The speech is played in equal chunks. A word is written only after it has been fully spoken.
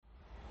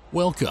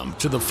Welcome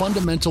to the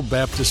Fundamental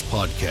Baptist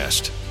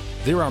Podcast.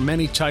 There are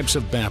many types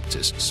of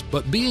Baptists,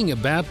 but being a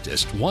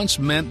Baptist once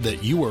meant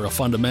that you were a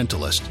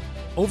fundamentalist.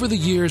 Over the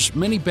years,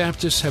 many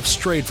Baptists have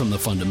strayed from the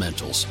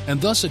fundamentals and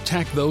thus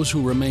attacked those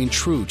who remain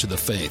true to the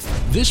faith.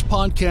 This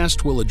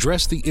podcast will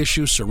address the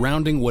issues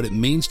surrounding what it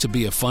means to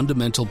be a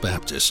fundamental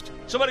Baptist.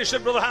 Somebody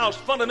said, Brother House,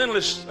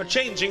 fundamentalists are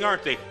changing,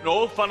 aren't they?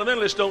 No,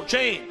 fundamentalists don't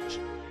change.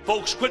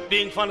 Folks quit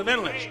being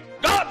fundamentalists.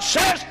 God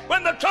says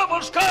when the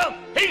troubles come,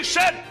 He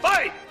said,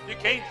 fight. You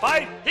can't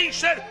fight. He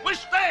said,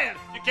 withstand.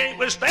 You can't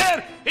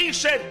withstand. He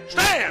said,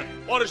 stand.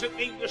 What does it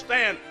mean to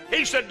stand?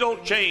 He said,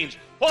 don't change.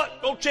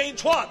 What? Don't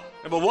change what?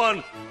 Number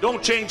one,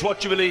 don't change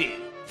what you believe.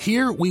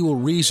 Here we will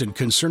reason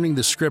concerning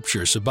the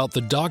Scriptures about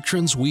the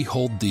doctrines we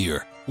hold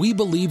dear. We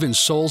believe in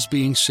souls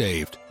being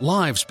saved,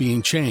 lives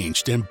being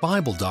changed, and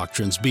Bible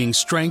doctrines being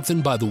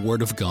strengthened by the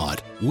Word of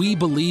God. We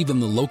believe in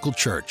the local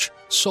church,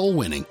 soul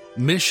winning,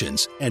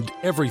 missions, and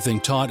everything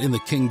taught in the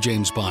King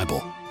James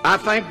Bible. I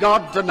thank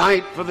God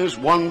tonight for this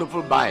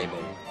wonderful Bible.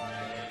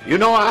 You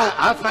know,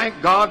 I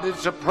thank God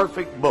it's a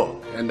perfect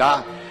book, and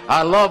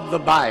I love the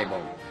Bible.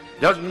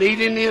 Doesn't need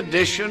any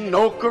addition,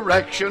 no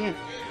correction,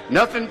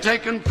 nothing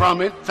taken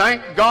from it.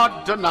 Thank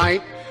God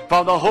tonight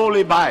for the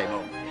Holy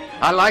Bible.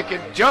 I like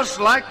it just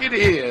like it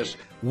is.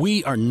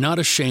 We are not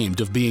ashamed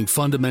of being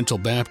fundamental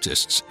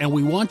Baptists, and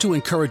we want to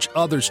encourage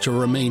others to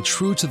remain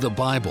true to the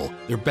Bible,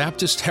 their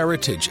Baptist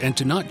heritage, and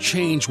to not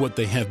change what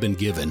they have been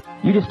given.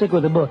 You just stick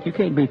with the book. You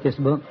can't beat this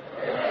book.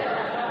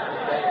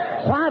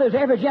 Why does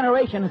every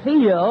generation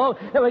feel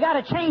that we got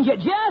to change it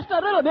just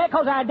a little bit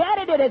because our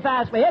daddy did it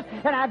like this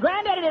and our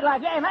granddaddy did it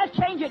like that, and let's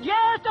change it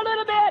just a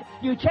little bit?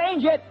 You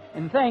change it,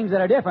 and things that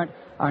are different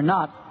are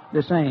not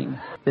the same.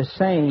 The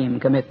same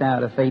commit thou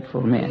to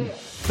faithful men.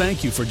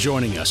 Thank you for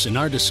joining us in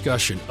our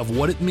discussion of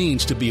what it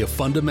means to be a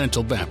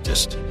fundamental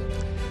Baptist.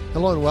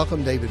 Hello and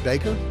welcome, David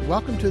Baker.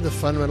 Welcome to the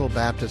Fundamental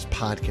Baptist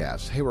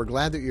Podcast. Hey, we're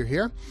glad that you're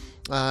here.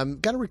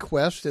 Got a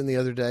request in the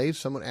other day.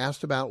 Someone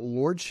asked about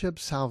Lordship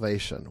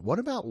Salvation. What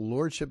about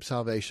Lordship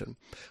Salvation?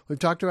 We've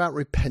talked about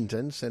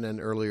repentance in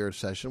an earlier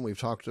session. We've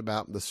talked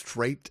about the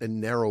straight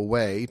and narrow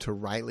way to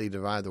rightly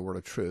divide the word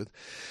of truth.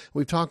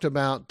 We've talked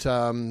about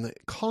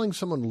calling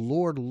someone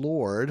Lord,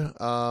 Lord,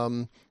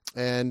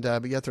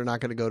 but yet they're not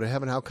going to go to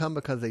heaven. How come?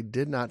 Because they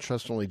did not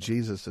trust only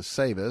Jesus to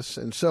save us.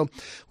 And so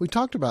we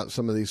talked about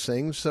some of these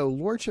things. So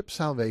Lordship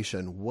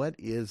Salvation, what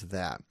is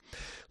that?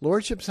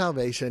 Lordship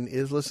Salvation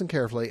is, listen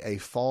carefully, a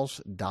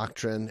false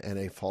doctrine and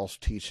a false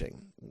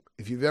teaching.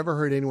 If you've ever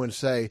heard anyone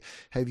say,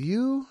 have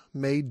you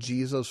made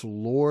Jesus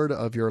Lord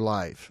of your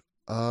life?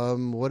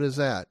 What is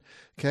that?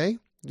 Okay.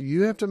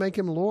 You have to make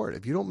him Lord.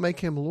 If you don't make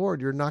him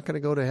Lord, you're not going to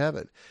go to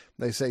heaven.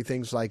 They say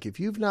things like, if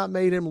you've not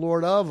made him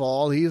Lord of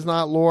all, he's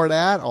not Lord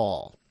at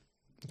all.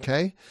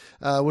 Okay?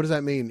 What does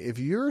that mean? If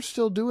you're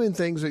still doing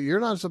things that you're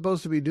not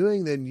supposed to be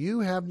doing, then you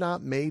have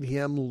not made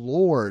him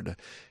Lord.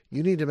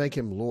 You need to make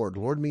him Lord.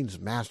 Lord means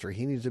master.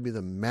 He needs to be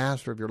the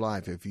master of your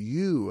life. If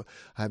you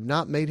have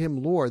not made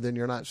him Lord, then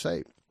you're not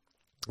saved.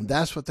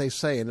 That's what they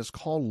say, and it's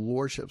called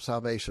Lordship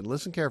Salvation.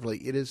 Listen carefully.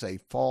 It is a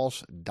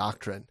false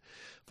doctrine.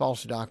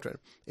 False doctrine.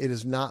 It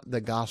is not the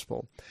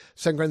gospel.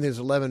 2 Corinthians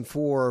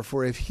 11:4,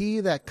 for if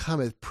he that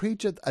cometh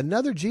preacheth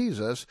another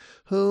Jesus,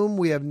 whom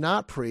we have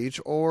not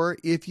preached, or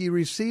if ye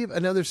receive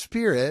another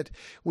spirit,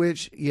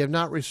 which ye have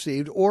not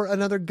received, or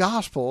another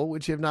gospel,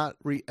 which ye have not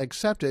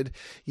accepted,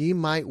 ye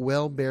might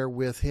well bear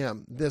with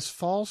him. This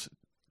false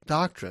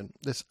doctrine,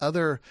 this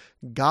other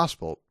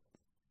gospel,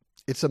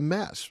 it's a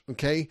mess,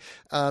 okay?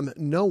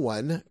 No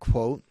one,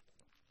 quote,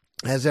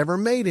 has ever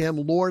made him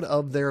Lord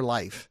of their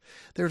life.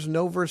 There's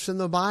no verse in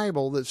the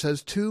Bible that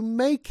says to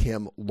make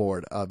him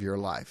Lord of your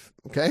life.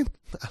 Okay?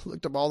 I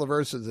looked up all the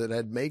verses that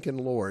had make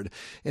and Lord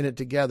in it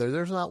together.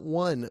 There's not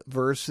one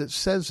verse that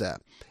says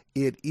that.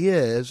 It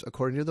is,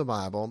 according to the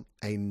Bible,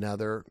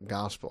 another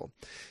gospel.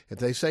 If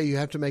they say you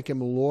have to make him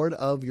Lord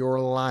of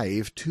your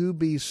life to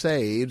be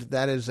saved,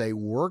 that is a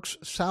works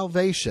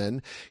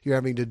salvation. You're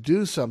having to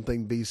do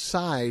something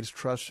besides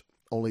trust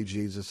only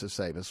Jesus to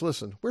save us.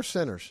 Listen, we're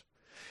sinners.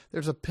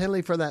 There's a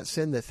penalty for that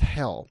sin that's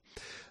hell.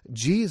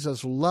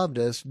 Jesus loved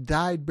us,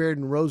 died, buried,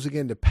 and rose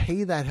again to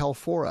pay that hell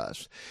for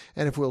us.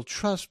 And if we'll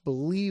trust,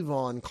 believe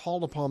on,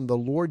 call upon the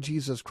Lord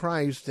Jesus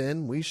Christ,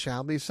 then we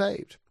shall be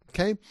saved.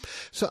 Okay?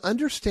 So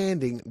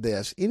understanding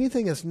this,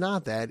 anything that's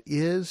not that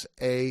is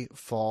a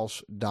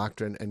false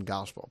doctrine and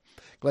gospel.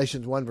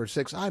 Galatians 1 verse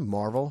 6, I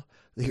marvel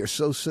that you are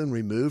so soon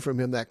removed from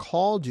him that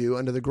called you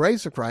unto the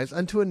grace of Christ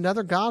unto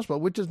another gospel,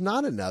 which is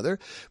not another,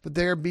 but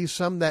there be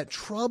some that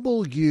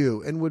trouble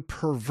you and would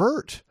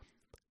pervert,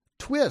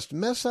 twist,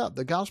 mess up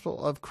the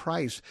gospel of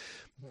Christ.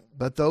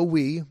 But though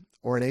we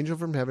or an angel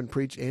from heaven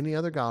preach any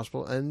other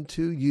gospel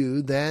unto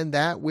you than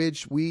that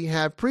which we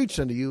have preached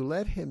unto you,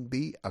 let him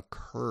be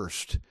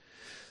accursed.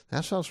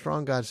 That's how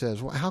strong God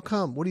says. Well, how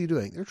come? What are you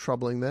doing? They're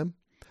troubling them.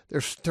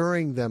 They're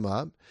stirring them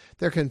up.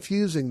 They're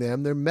confusing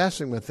them. They're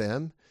messing with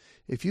them.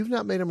 If you've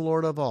not made him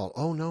Lord of all,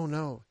 oh,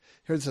 no.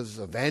 Here it says,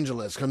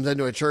 evangelist comes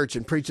into a church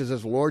and preaches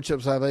his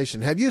Lordship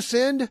Salvation. Have you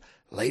sinned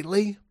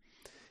lately?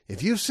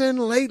 If you've sinned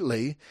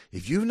lately,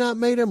 if you've not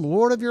made him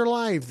Lord of your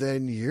life,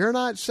 then you're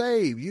not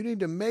saved. You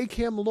need to make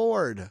him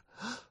Lord.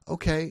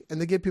 Okay,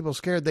 and they get people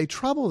scared. They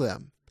trouble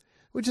them,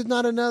 which is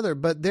not another,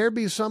 but there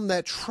be some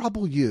that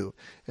trouble you.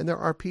 And there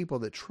are people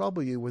that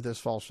trouble you with this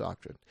false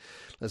doctrine.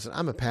 Listen,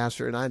 I'm a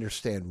pastor, and I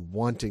understand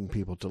wanting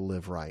people to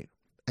live right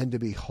and to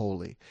be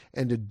holy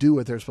and to do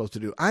what they're supposed to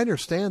do. I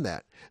understand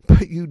that,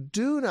 but you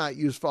do not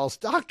use false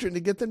doctrine to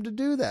get them to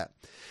do that.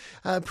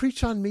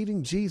 Preach on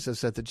meeting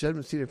Jesus at the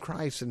judgment seat of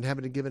Christ and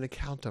having to give an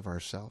account of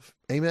ourselves.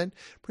 Amen.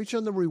 Preach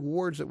on the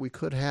rewards that we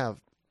could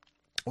have,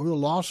 or the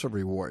loss of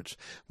rewards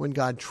when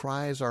God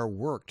tries our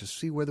work to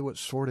see whether what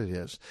sort it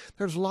is.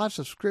 There's lots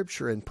of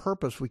scripture and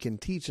purpose we can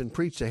teach and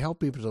preach to help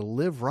people to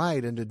live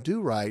right and to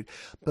do right,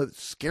 but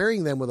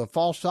scaring them with a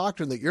false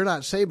doctrine that you're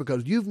not saved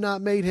because you've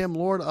not made him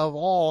Lord of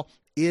all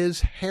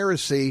is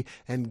heresy.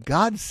 And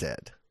God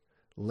said,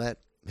 let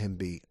him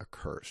be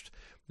accursed.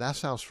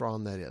 That's how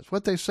strong that is.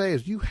 What they say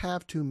is you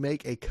have to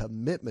make a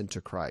commitment to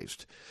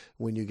Christ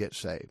when you get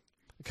saved.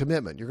 A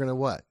commitment. You're going to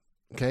what?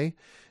 Okay?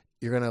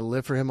 You're going to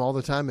live for him all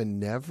the time and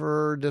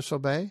never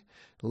disobey?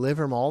 Live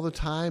for him all the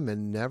time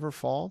and never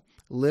fall?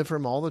 Live for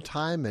him all the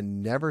time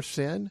and never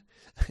sin?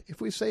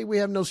 If we say we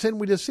have no sin,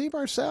 we deceive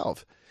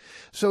ourselves.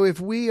 So if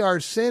we are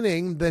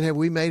sinning, then have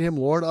we made him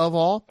Lord of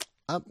all?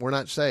 We're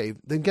not saved.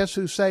 Then guess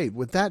who's saved?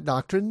 With that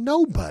doctrine,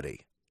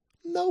 nobody.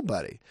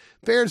 Nobody.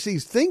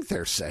 Pharisees think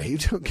they're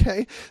saved,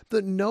 okay?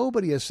 But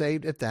nobody is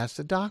saved if that's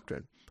the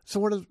doctrine.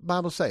 So what does the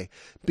Bible say?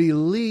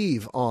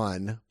 Believe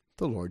on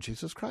the Lord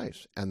Jesus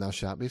Christ, and thou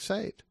shalt be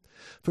saved.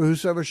 For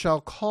whosoever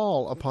shall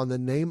call upon the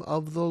name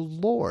of the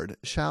Lord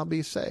shall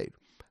be saved.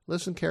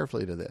 Listen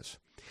carefully to this.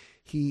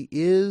 He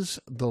is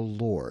the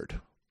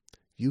Lord.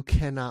 You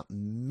cannot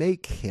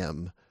make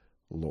him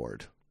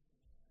Lord.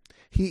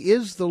 He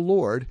is the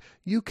Lord.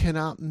 You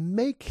cannot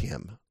make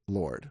him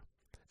Lord.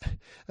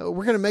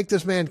 We're going to make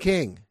this man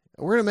king.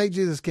 We're going to make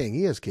Jesus king.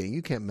 He is king.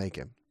 You can't make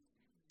him.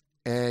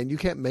 And you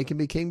can't make him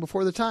be king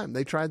before the time.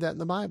 They tried that in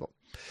the Bible.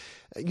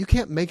 You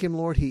can't make him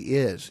Lord. He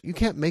is. You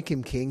can't make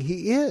him king.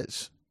 He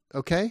is.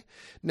 Okay?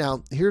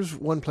 Now, here's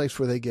one place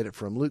where they get it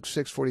from. Luke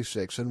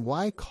 6:46. And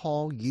why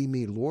call ye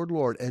me Lord,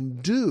 Lord,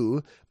 and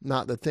do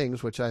not the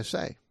things which I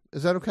say?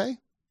 Is that okay?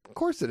 Of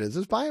course it is.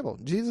 It's Bible.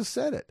 Jesus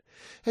said it.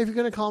 Hey, if you're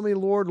going to call me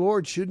Lord,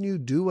 Lord, shouldn't you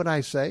do what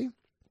I say?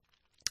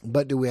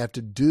 But do we have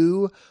to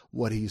do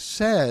what he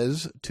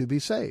says to be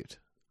saved?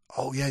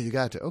 Oh, yeah, you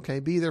got to. Okay,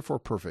 be therefore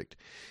perfect,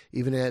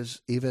 even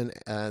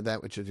that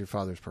which is your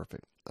Father's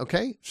perfect.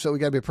 Okay, so we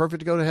got to be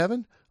perfect to go to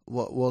heaven?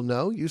 Well,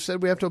 no, you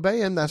said we have to obey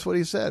him. That's what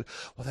he said.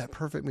 Well, that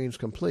perfect means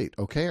complete.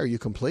 Okay, are you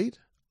complete?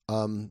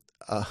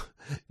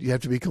 You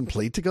have to be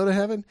complete to go to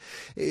heaven?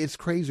 It's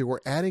crazy. We're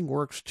adding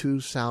works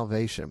to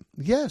salvation.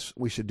 Yes,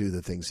 we should do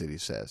the things that he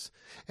says.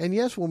 And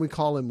yes, when we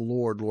call him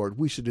Lord, Lord,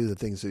 we should do the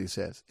things that he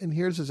says. And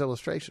here's his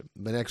illustration.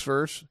 The next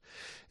verse,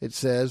 it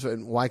says,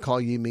 and why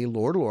call ye me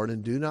Lord, Lord,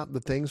 and do not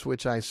the things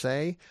which I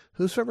say?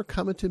 Whosoever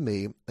cometh to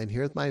me and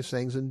heareth my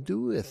sayings and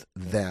doeth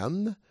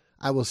them,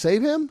 I will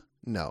save him?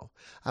 No,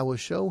 I will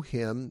show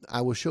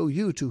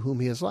you to whom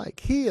he is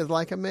like. He is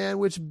like a man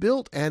which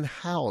built an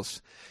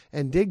house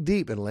and digged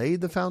deep and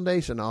laid the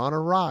foundation on a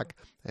rock.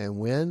 And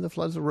when the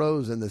floods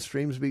arose and the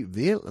streams beat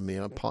vehemently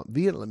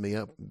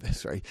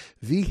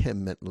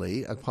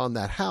upon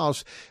that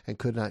house and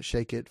could not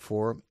shake it,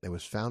 for it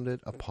was founded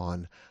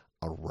upon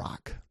a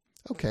rock.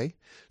 Okay,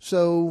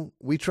 so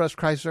we trust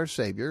Christ as our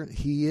Savior.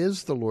 He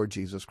is the Lord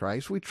Jesus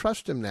Christ. We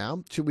trust him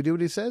now. Should we do what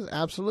he says?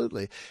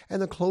 Absolutely.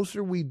 And the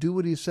closer we do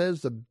what he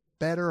says, the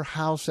better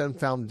house and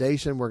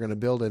foundation we're going to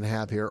build and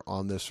have here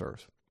on this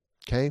earth.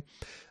 Okay?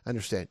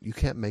 Understand, you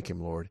can't make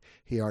him Lord.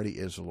 He already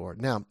is the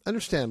Lord. Now,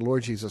 understand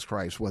Lord Jesus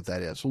Christ, what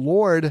that is.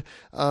 Lord,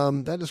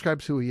 that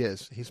describes who he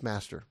is. He's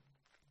master.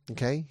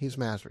 Okay? He's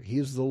master. He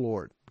is the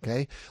Lord.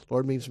 Okay?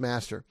 Lord means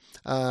master.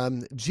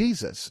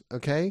 Jesus.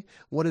 Okay?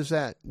 What is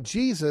that?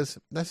 Jesus,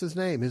 that's his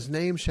name. His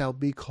name shall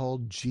be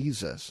called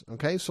Jesus.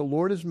 Okay? So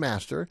Lord is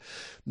master.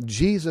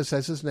 Jesus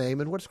has his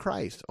name. And what's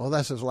Christ? Oh,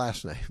 that's his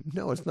last name.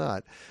 No, it's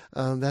not.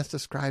 That's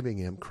describing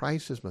him.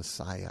 Christ is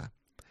Messiah.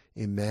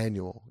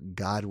 Emmanuel,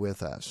 God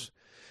with us.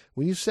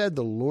 When you said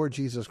the Lord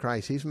Jesus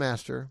Christ, he's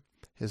master.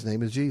 His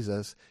name is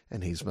Jesus.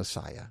 And he's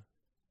Messiah.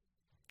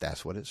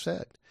 That's what it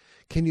said.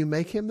 Can you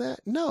make him that?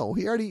 No,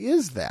 he already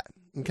is that.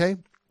 Okay?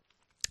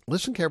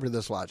 Listen carefully to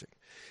this logic.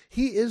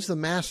 He is the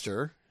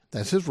master,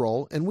 that's his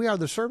role, and we are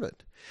the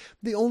servant.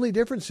 The only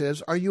difference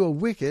is, are you a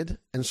wicked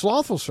and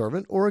slothful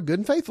servant or a good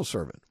and faithful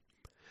servant?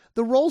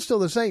 The role's still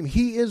the same.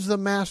 He is the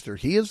master,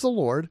 he is the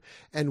Lord,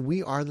 and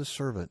we are the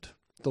servant,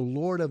 the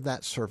Lord of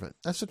that servant.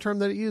 That's the term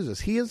that it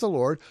uses. He is the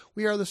Lord,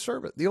 we are the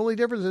servant. The only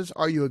difference is,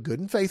 are you a good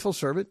and faithful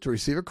servant to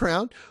receive a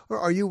crown, or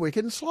are you a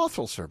wicked and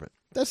slothful servant?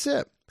 That's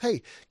it.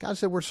 Hey, God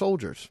said we're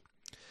soldiers.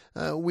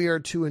 We are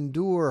to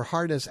endure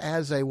hardness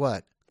as a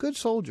what? Good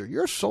soldier.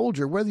 You're a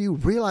soldier, whether you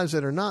realize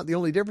it or not. The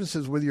only difference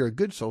is whether you're a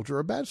good soldier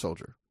or a bad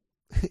soldier.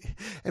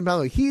 And by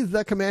the way, he's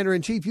the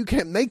commander-in-chief. You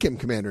can't make him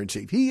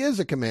commander-in-chief. He is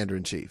a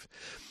commander-in-chief.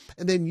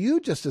 And then you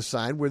just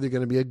decide whether you're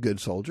going to be a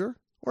good soldier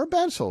or a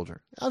bad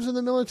soldier. I was in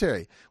the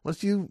military.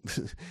 Once you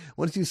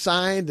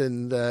signed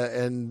and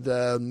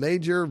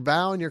made your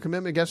vow and your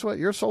commitment, guess what?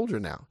 You're a soldier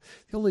now.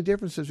 The only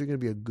difference is you're going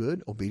to be a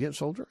good, obedient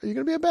soldier, or you're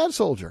going to be a bad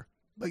soldier,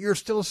 but you're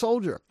still a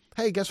soldier.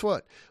 Hey, guess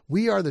what?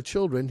 We are the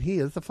children. He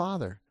is the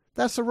father.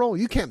 That's the role.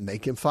 You can't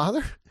make him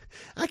father.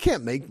 I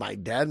can't make my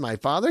dad my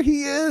father.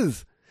 He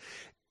is.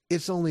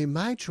 It's only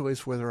my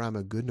choice whether I'm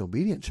a good and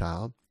obedient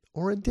child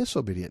or a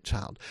disobedient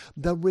child.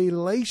 The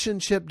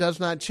relationship does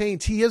not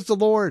change. He is the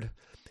Lord.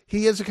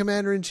 He is the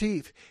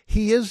commander-in-chief.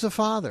 He is the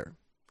Father.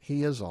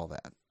 He is all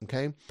that,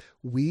 okay?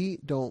 We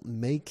don't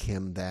make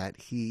him that.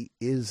 He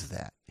is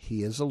that.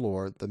 He is the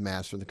Lord, the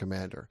master, the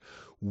commander.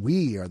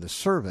 We are the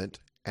servant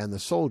and the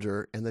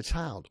soldier and the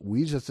child.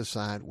 We just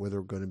decide whether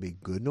we're going to be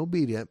good and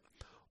obedient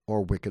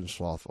or wicked and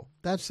slothful.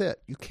 That's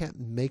it. You can't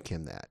make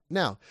him that.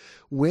 Now,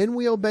 when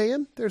we obey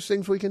him, there's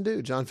things we can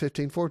do. John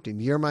 15:14.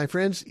 Ye are my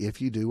friends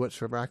if you do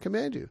whatsoever I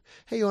command you.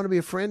 Hey, you want to be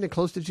a friend and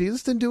close to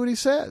Jesus? Then do what he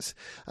says.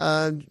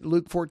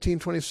 Luke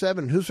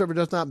 14:27. Whosoever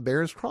does not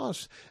bear his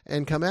cross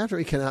and come after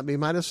me cannot be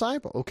my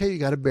disciple. Okay, you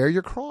got to bear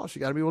your cross.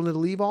 You got to be willing to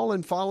leave all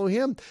and follow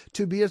him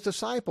to be his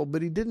disciple.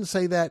 But he didn't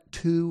say that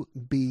to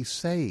be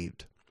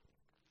saved.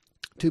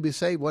 To be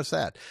saved, what's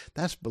that?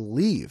 That's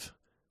believe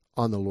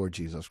on the Lord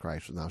Jesus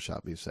Christ, and thou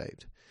shalt be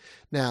saved.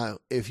 Now,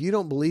 if you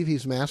don't believe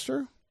he's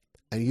master,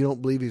 and you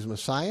don't believe he's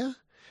Messiah,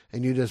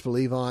 and you just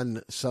believe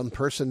on some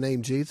person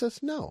named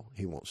Jesus, no,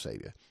 he won't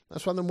save you.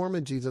 That's why the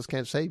Mormon Jesus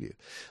can't save you.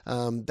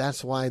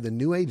 That's why the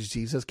New Age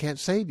Jesus can't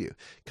save you,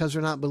 because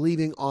they're not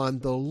believing on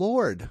the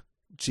Lord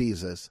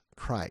Jesus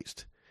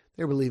Christ.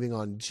 They're believing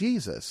on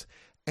Jesus,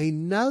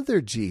 another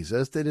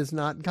Jesus that is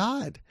not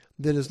God,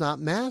 that is not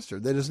master,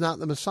 that is not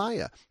the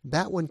Messiah.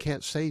 That one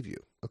can't save you.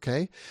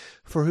 Okay?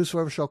 For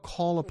whosoever shall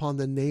call upon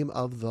the name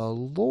of the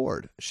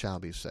Lord shall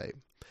be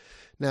saved.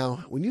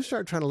 Now, when you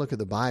start trying to look at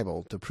the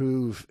Bible to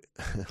prove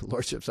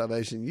Lordship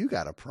Salvation, you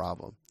got a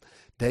problem.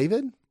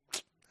 David,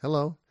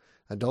 hello,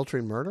 adultery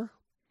and murder.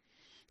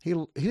 He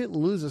didn't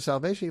lose his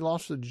salvation. He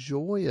lost the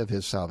joy of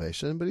his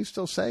salvation, but he's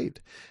still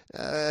saved.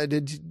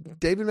 Did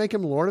David make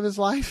him Lord of his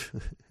life?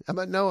 How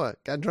about Noah?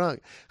 Got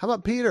drunk. How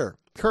about Peter?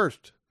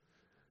 Cursed,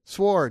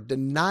 swore,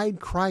 denied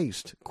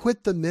Christ,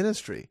 quit the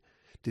ministry.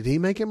 Did he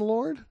make him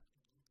Lord?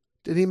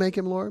 Did he make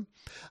him Lord?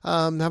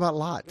 How about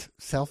Lot?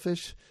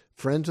 Selfish,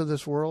 friends of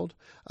this world.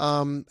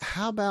 How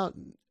about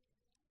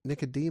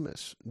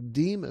Nicodemus?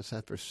 Demas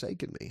hath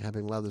forsaken me,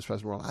 having loved this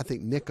present world. I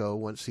think Nico,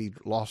 once he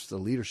lost the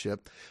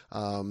leadership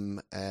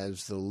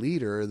as the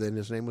leader, then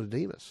his name was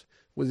Demas.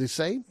 Was he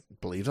saved?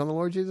 Believes on the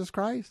Lord Jesus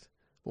Christ.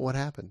 But what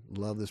happened?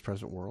 Love this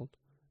present world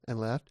and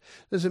left.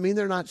 Does it mean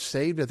they're not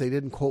saved if they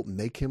didn't, quote,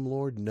 make him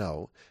Lord?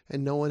 No.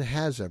 And no one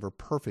has ever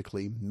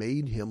perfectly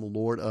made him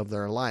Lord of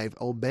their life,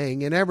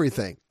 obeying in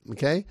everything.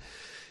 Okay?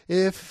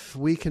 If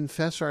we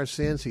confess our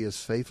sins, he is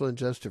faithful and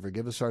just to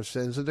forgive us our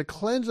sins and to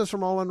cleanse us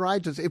from all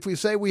unrighteousness. If we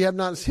say we have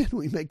not sinned,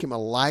 we make him a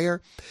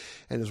liar,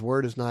 and his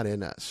word is not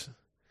in us.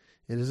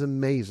 It is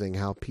amazing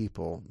how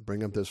people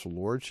bring up this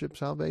Lordship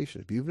Salvation.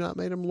 If you've not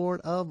made him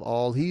Lord of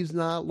all, he's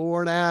not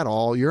Lord at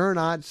all. You're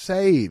not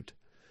saved.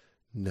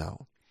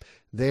 No.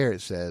 There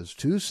it says,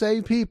 to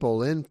save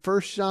people in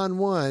 1 John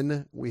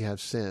 1, we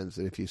have sins.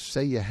 And if you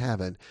say you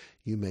haven't,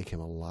 you make him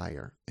a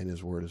liar, and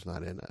his word is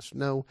not in us.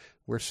 No,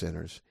 we're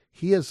sinners.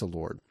 He is the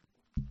Lord.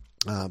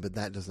 But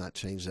that does not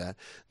change that.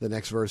 The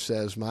next verse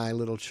says, my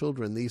little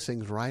children, these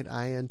things write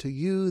I unto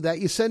you, that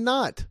you sin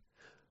not.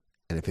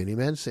 And if any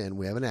man sin,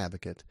 we have an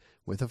advocate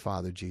with the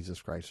Father,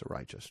 Jesus Christ the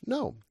righteous.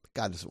 No,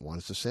 God doesn't want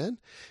us to sin.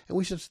 And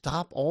we should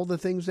stop all the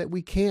things that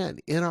we can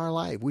in our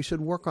life. We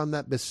should work on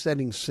that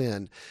besetting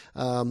sin.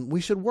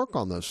 We should work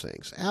on those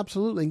things.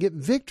 Absolutely. And get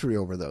victory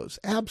over those.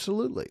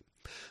 Absolutely.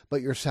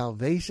 But your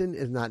salvation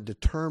is not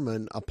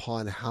determined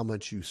upon how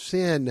much you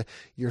sin.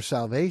 Your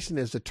salvation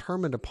is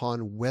determined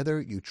upon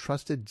whether you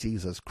trusted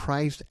Jesus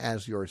Christ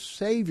as your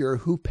Savior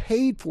who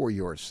paid for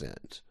your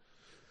sins.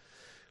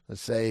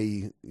 Let's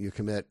say you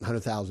commit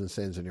 100,000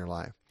 sins in your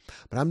life.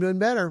 But I'm doing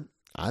better.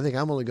 I think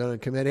I'm only going to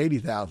commit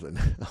 80,000.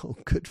 Oh,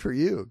 good for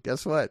you.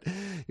 Guess what?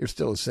 You're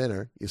still a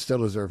sinner. You still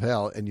deserve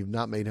hell, and you've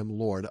not made him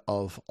Lord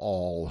of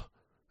all.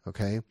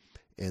 Okay?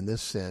 In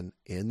this sin,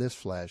 in this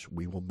flesh,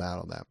 we will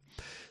battle that.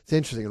 It's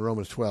interesting in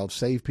Romans 12,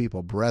 save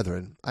people,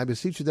 brethren. I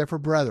beseech you therefore,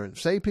 brethren,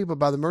 save people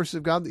by the mercy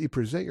of God, that you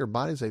present your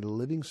bodies a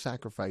living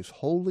sacrifice,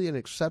 holy and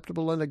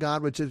acceptable unto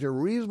God, which is your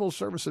reasonable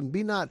service, and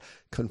be not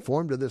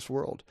conformed to this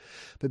world,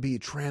 but be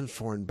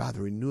transformed by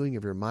the renewing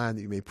of your mind,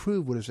 that you may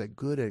prove what is that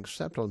good and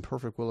acceptable and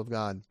perfect will of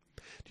God.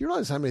 Do you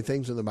realize how many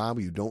things in the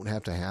Bible you don't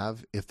have to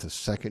have if the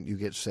second you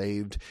get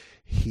saved,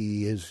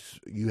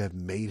 you have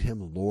made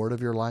him Lord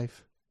of your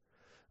life?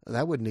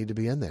 That wouldn't need to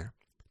be in there.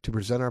 To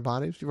present our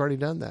bodies, you've already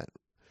done that.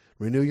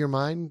 Renew your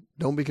mind.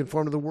 Don't be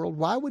conformed to the world.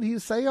 Why would he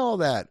say all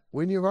that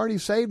when you've already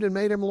saved and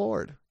made him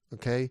Lord?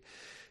 Okay.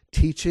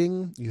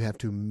 Teaching, you have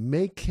to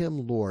make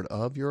him Lord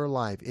of your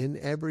life in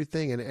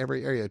everything, in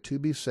every area. To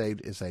be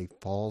saved is a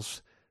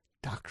false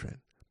doctrine.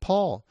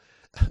 Paul,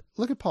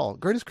 look at Paul,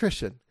 greatest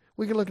Christian.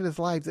 We can look at his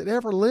life that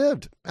ever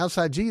lived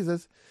outside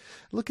Jesus.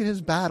 Look at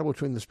his battle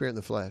between the spirit and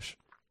the flesh.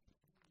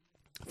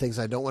 Things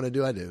I don't want to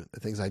do, I do. The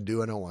things I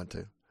do, I don't want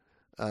to.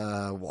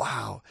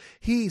 Wow.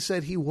 He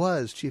said he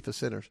was chief of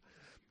sinners.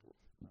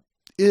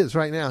 Is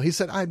right now. He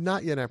said, I'm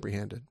not yet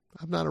apprehended.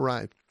 I've not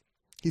arrived.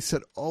 He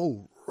said,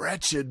 oh,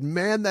 wretched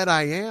man that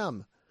I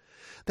am.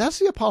 That's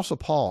the Apostle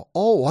Paul.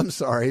 Oh, I'm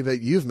sorry,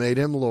 but you've made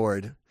him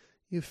Lord.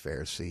 You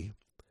Pharisee.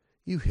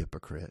 You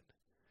hypocrite.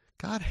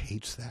 God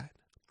hates that.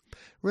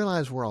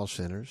 Realize we're all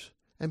sinners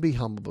and be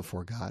humble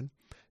before God.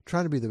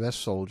 Try to be the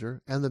best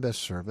soldier and the best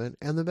servant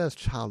and the best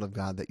child of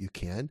God that you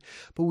can.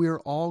 But we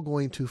are all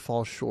going to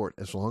fall short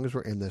as long as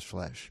we're in this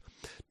flesh.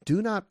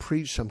 Do not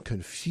preach some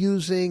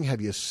confusing, have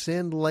you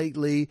sinned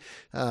lately?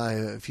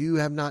 If you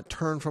have not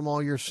turned from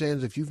all your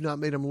sins, if you've not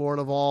made him Lord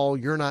of all,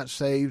 you're not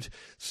saved.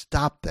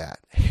 Stop that.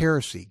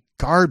 Heresy,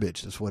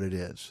 garbage is what it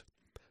is.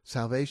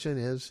 Salvation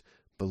is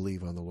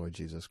believe on the Lord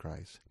Jesus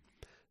Christ.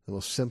 The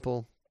most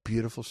simple,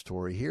 beautiful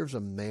story. Here's a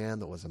man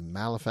that was a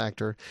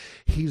malefactor.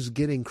 He's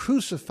getting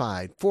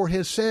crucified for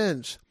his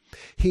sins.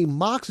 He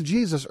mocks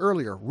Jesus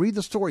earlier. Read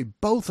the story.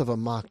 Both of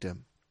them mocked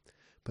him.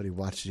 But he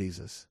watched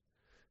Jesus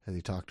as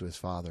he talked to his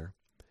father,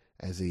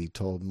 as he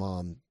told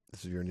mom,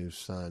 this is your new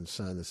son.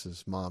 Son, this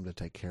is mom to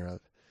take care of.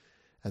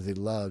 As he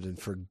loved and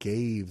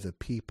forgave the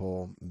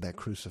people that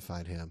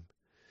crucified him.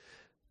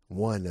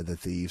 One of the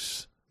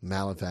thieves,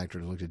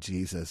 malefactors, looked at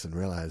Jesus and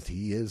realized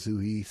he is who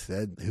he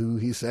said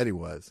he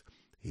was.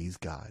 He's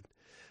God.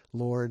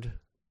 Lord,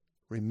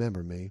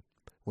 remember me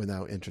when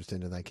thou enterest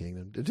into thy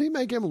kingdom. Did he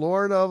make him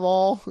Lord of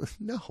all?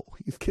 No.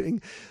 He's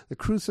getting the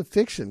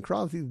crucifixion,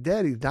 cross. He's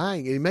dead. He's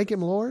dying. Did he make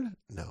him Lord?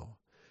 No.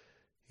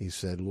 He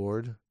said,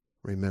 Lord,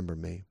 remember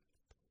me.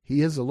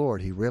 He is the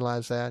Lord. He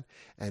realized that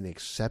and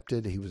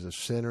accepted he was a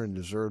sinner and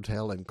deserved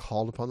hell and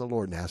called upon the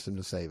Lord and asked him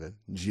to save him.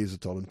 Jesus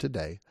told him,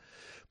 today,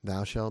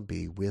 thou shalt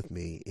be with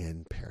me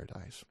in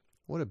paradise.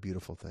 What a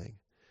beautiful thing.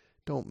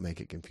 Don't make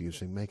it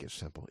confusing. Make it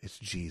simple. It's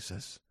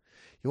Jesus.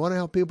 You want to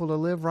help people to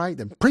live right?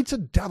 Then preach the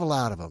devil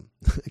out of them.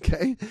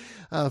 Okay?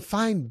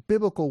 Find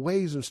biblical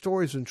ways and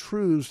stories and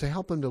truths to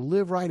help them to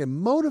live right and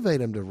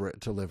motivate them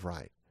to live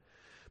right.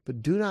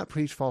 But do not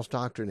preach false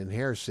doctrine and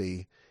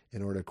heresy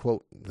in order to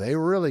quote, they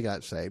really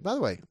got saved. By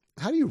the way,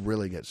 how do you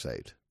really get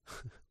saved?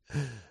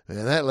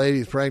 Man, that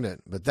lady's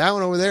pregnant, but that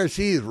one over there,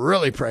 she's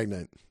really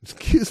pregnant.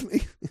 Excuse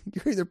me.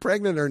 You're either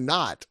pregnant or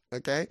not.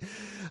 Okay.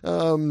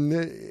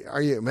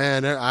 Are you,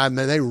 man,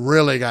 they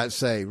really got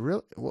saved.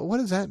 Really? What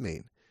does that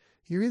mean?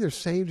 You're either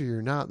saved or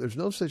you're not. There's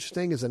no such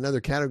thing as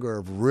another category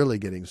of really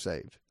getting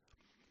saved.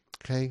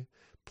 Okay.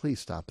 Please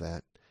stop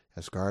that.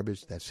 That's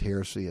garbage. That's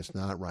heresy. It's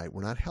not right.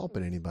 We're not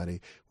helping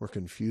anybody. We're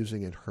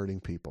confusing and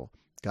hurting people.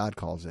 God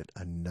calls it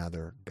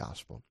another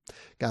gospel.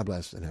 God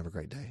bless and have a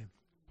great day.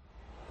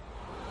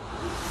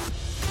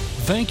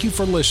 Thank you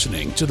for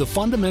listening to the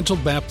Fundamental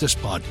Baptist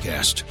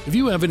Podcast. If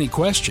you have any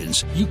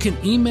questions, you can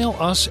email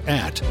us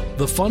at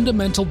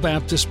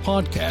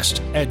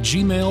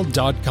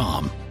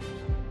thefundamentalbaptistpodcast@gmail.com.